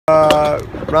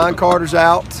Ryan Carter's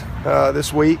out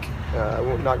this week.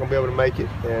 We're not going to be able to make it.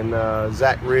 And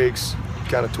Zach Riggs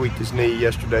kind of tweaked his knee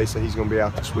yesterday, so he's going to be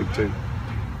out this week too.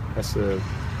 That's the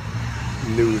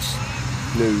newest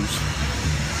news.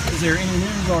 Is there any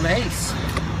news on Ace?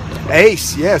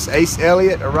 Ace, yes. Ace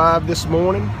Elliott arrived this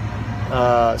morning.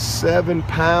 7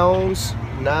 pounds,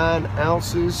 9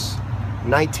 ounces,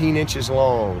 19 inches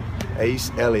long.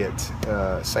 Ace Elliott,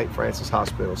 St. Francis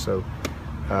Hospital. So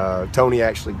Tony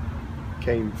actually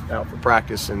came out for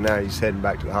practice, and now he's heading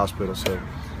back to the hospital. So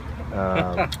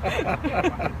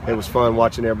it was fun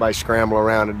watching everybody scramble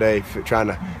around today, trying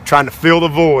to fill the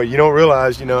void. You don't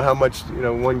realize, how much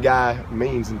one guy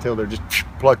means until they're just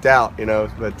plucked out.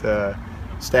 But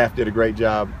staff did a great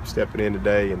job stepping in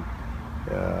today, and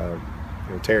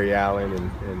Terry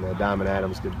Allen and Diamond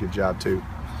Adams did a good job too.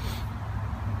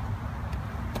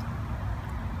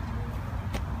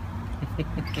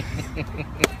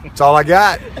 That's all I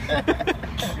got.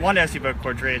 I wanted to ask you about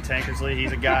Cordrea Tankersley.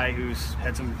 He's a guy who's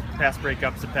had some pass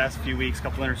breakups the past few weeks, a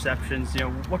couple interceptions.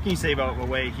 What can you say about the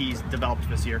way he's developed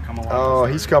this year, come along? Oh,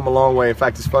 he's come a long way. In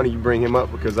fact, it's funny you bring him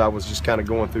up because I was just kind of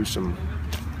going through a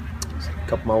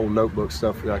couple of my old notebook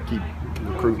stuff. I keep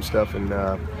recruiting stuff, and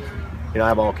I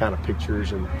have all kind of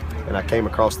pictures, and I came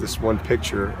across this one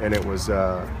picture, and it was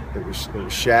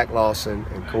Shaq Lawson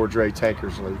and Cordrea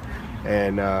Tankersley,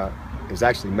 and it was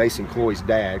actually Mason Cloy's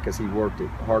dad because he worked at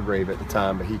Hargrave at the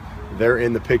time, but they're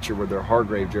in the picture with their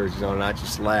Hargrave jerseys on, and I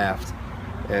just laughed,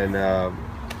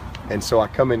 and so I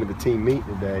come into the team meeting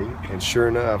today, and sure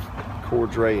enough,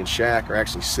 Cordrea and Shaq are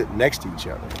actually sitting next to each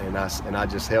other, and I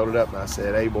just held it up and I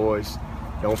said, "Hey boys,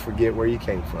 don't forget where you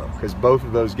came from," because both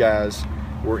of those guys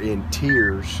were in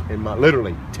tears,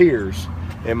 literally tears,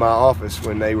 in my office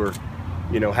when they were,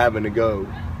 having to go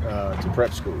to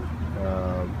prep school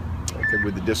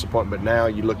with the disappointment. But now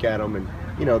you look at them, and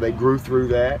they grew through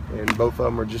that, and both of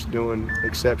them are just doing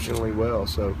exceptionally well.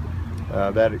 So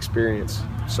that experience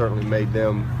certainly made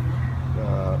them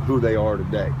who they are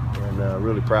today, and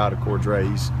really proud of Cordrea.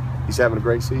 He's having a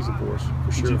great season for us,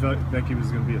 for sure. Did you think he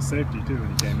was going to be a safety too when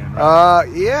he came in? Right?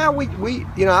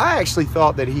 Yeah, I actually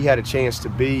thought that he had a chance to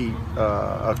be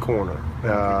a corner,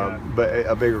 but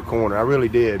a bigger corner. I really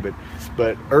did,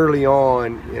 but early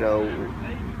on,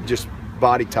 just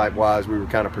body type wise, we were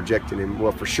kind of projecting him.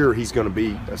 Well, for sure, he's going to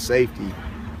be a safety,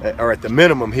 or at the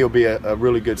minimum, he'll be a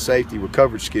really good safety with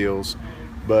coverage skills.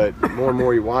 But more and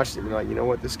more you watched him, you're like, you know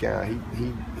what, this guy,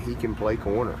 he can play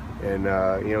corner. And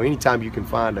anytime you can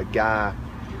find a guy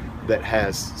that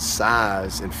has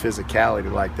size and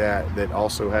physicality like that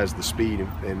also has the speed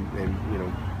and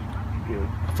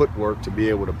footwork to be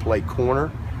able to play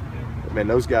corner, man,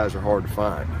 those guys are hard to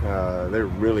find. They're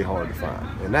really hard to find,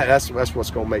 and that's what's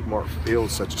going to make Mark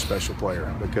Fields such a special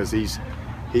player, because he's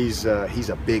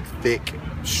a big, thick,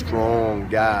 strong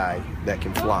guy that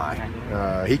can fly.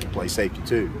 He can play safety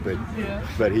too,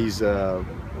 but he's so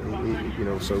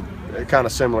kind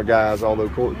of similar guys. Although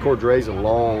Cordrea's a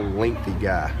long, lengthy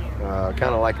guy,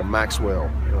 kind of like a Maxwell,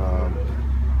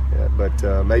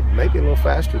 but maybe a little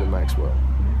faster than Maxwell.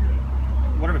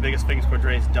 What are the biggest things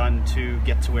Cordrea's done to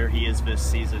get to where he is this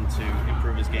season to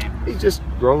improve his game? He's just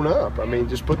grown up. I mean,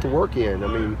 just put the work in. I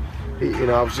mean,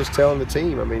 I was just telling the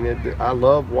team, I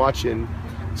love watching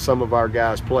some of our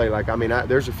guys play.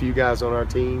 There's a few guys on our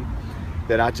team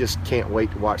that I just can't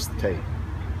wait to watch the tape,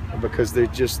 because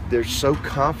they're so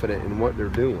confident in what they're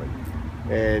doing.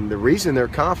 And the reason they're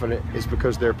confident is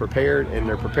because they're prepared, and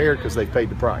they're prepared because they paid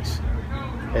the price.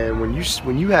 And when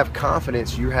you have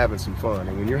confidence, you're having some fun,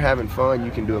 and when you're having fun,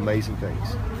 you can do amazing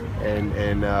things. And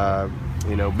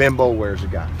Ben Boulware's a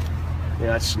guy.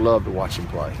 I just love to watch him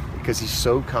play because he's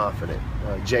so confident.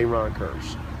 J. Ron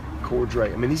Kurz,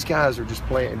 Cordrea. These guys are just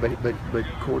playing, but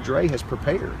Cordrea has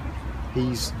prepared.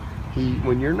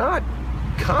 When you're not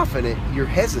confident, you're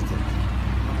hesitant,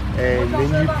 and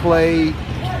then you play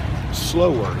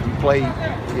slower. You play,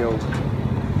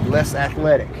 less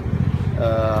athletic.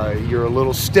 You're a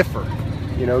little stiffer,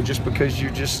 just because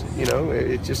it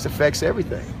just affects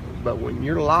everything. But when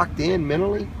you're locked in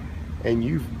mentally and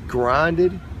you've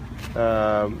grinded,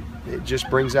 it just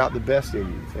brings out the best in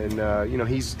you. And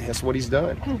that's what he's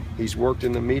done. He's worked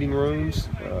in the meeting rooms,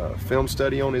 film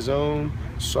study on his own,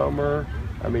 summer.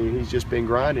 He's just been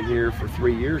grinding here for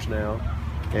 3 years now,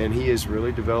 and he has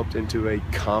really developed into a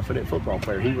confident football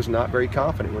player. He was not very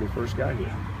confident when he first got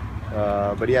here.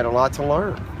 But he had a lot to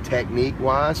learn,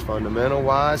 technique-wise,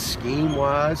 fundamental-wise,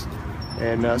 scheme-wise,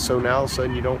 and so now all of a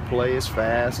sudden you don't play as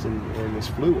fast and as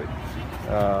fluid.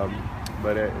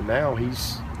 But now he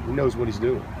knows what he's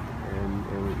doing,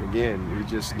 and again,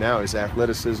 now his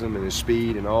athleticism and his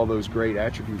speed and all those great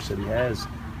attributes that he has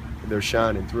they're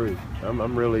shining through.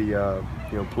 I'm really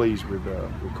pleased with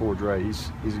Cordray.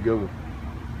 He's a good one.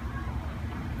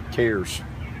 Cares.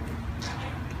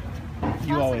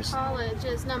 Clemson College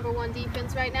is #1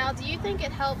 defense right now. Do you think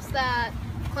it helps that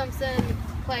Clemson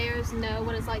players know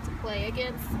what it's like to play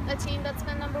against a team that's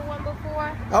been #1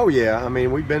 before? Oh yeah, I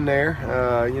mean we've been there.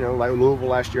 Like Louisville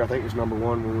last year, I think was #1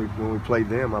 when we played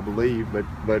them, I believe.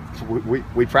 But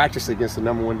we practiced against the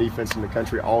 #1 defense in the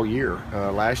country all year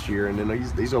last year, and then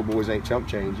these old boys ain't chump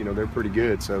change. They're pretty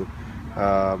good. So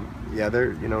they're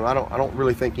I don't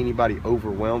really think anybody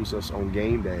overwhelms us on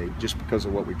game day just because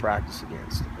of what we practice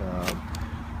against.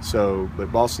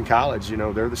 But Boston College,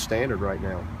 they're the standard right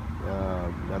now.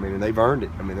 And they've earned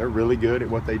it. They're really good at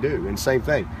what they do. And same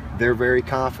thing, they're very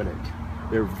confident.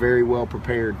 They're very well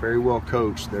prepared, very well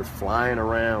coached. They're flying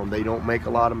around. They don't make a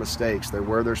lot of mistakes. They're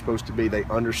where they're supposed to be. They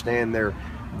understand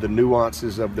the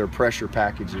nuances of their pressure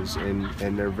packages,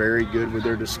 and they're very good with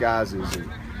their disguises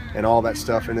and all that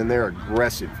stuff. And then they're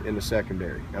aggressive in the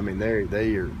secondary.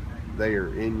 They are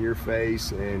in your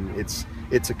face, and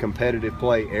it's a competitive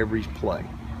play every play.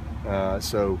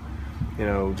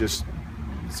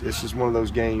 It's just one of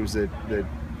those games that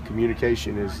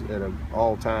communication is at an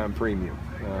all-time premium.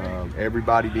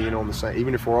 Everybody being on the same,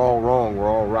 even if we're all wrong, we're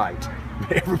all right.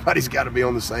 Everybody's got to be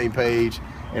on the same page,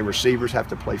 and receivers have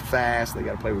to play fast. They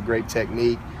got to play with great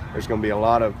technique. There's going to be a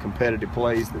lot of competitive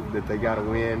plays that they got to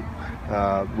win.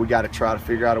 We got to try to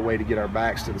figure out a way to get our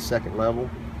backs to the second level,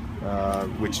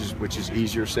 which is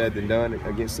easier said than done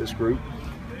against this group.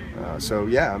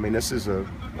 This is a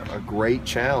great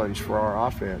challenge for our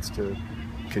offense to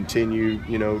continue,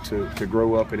 to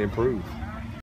grow up and improve.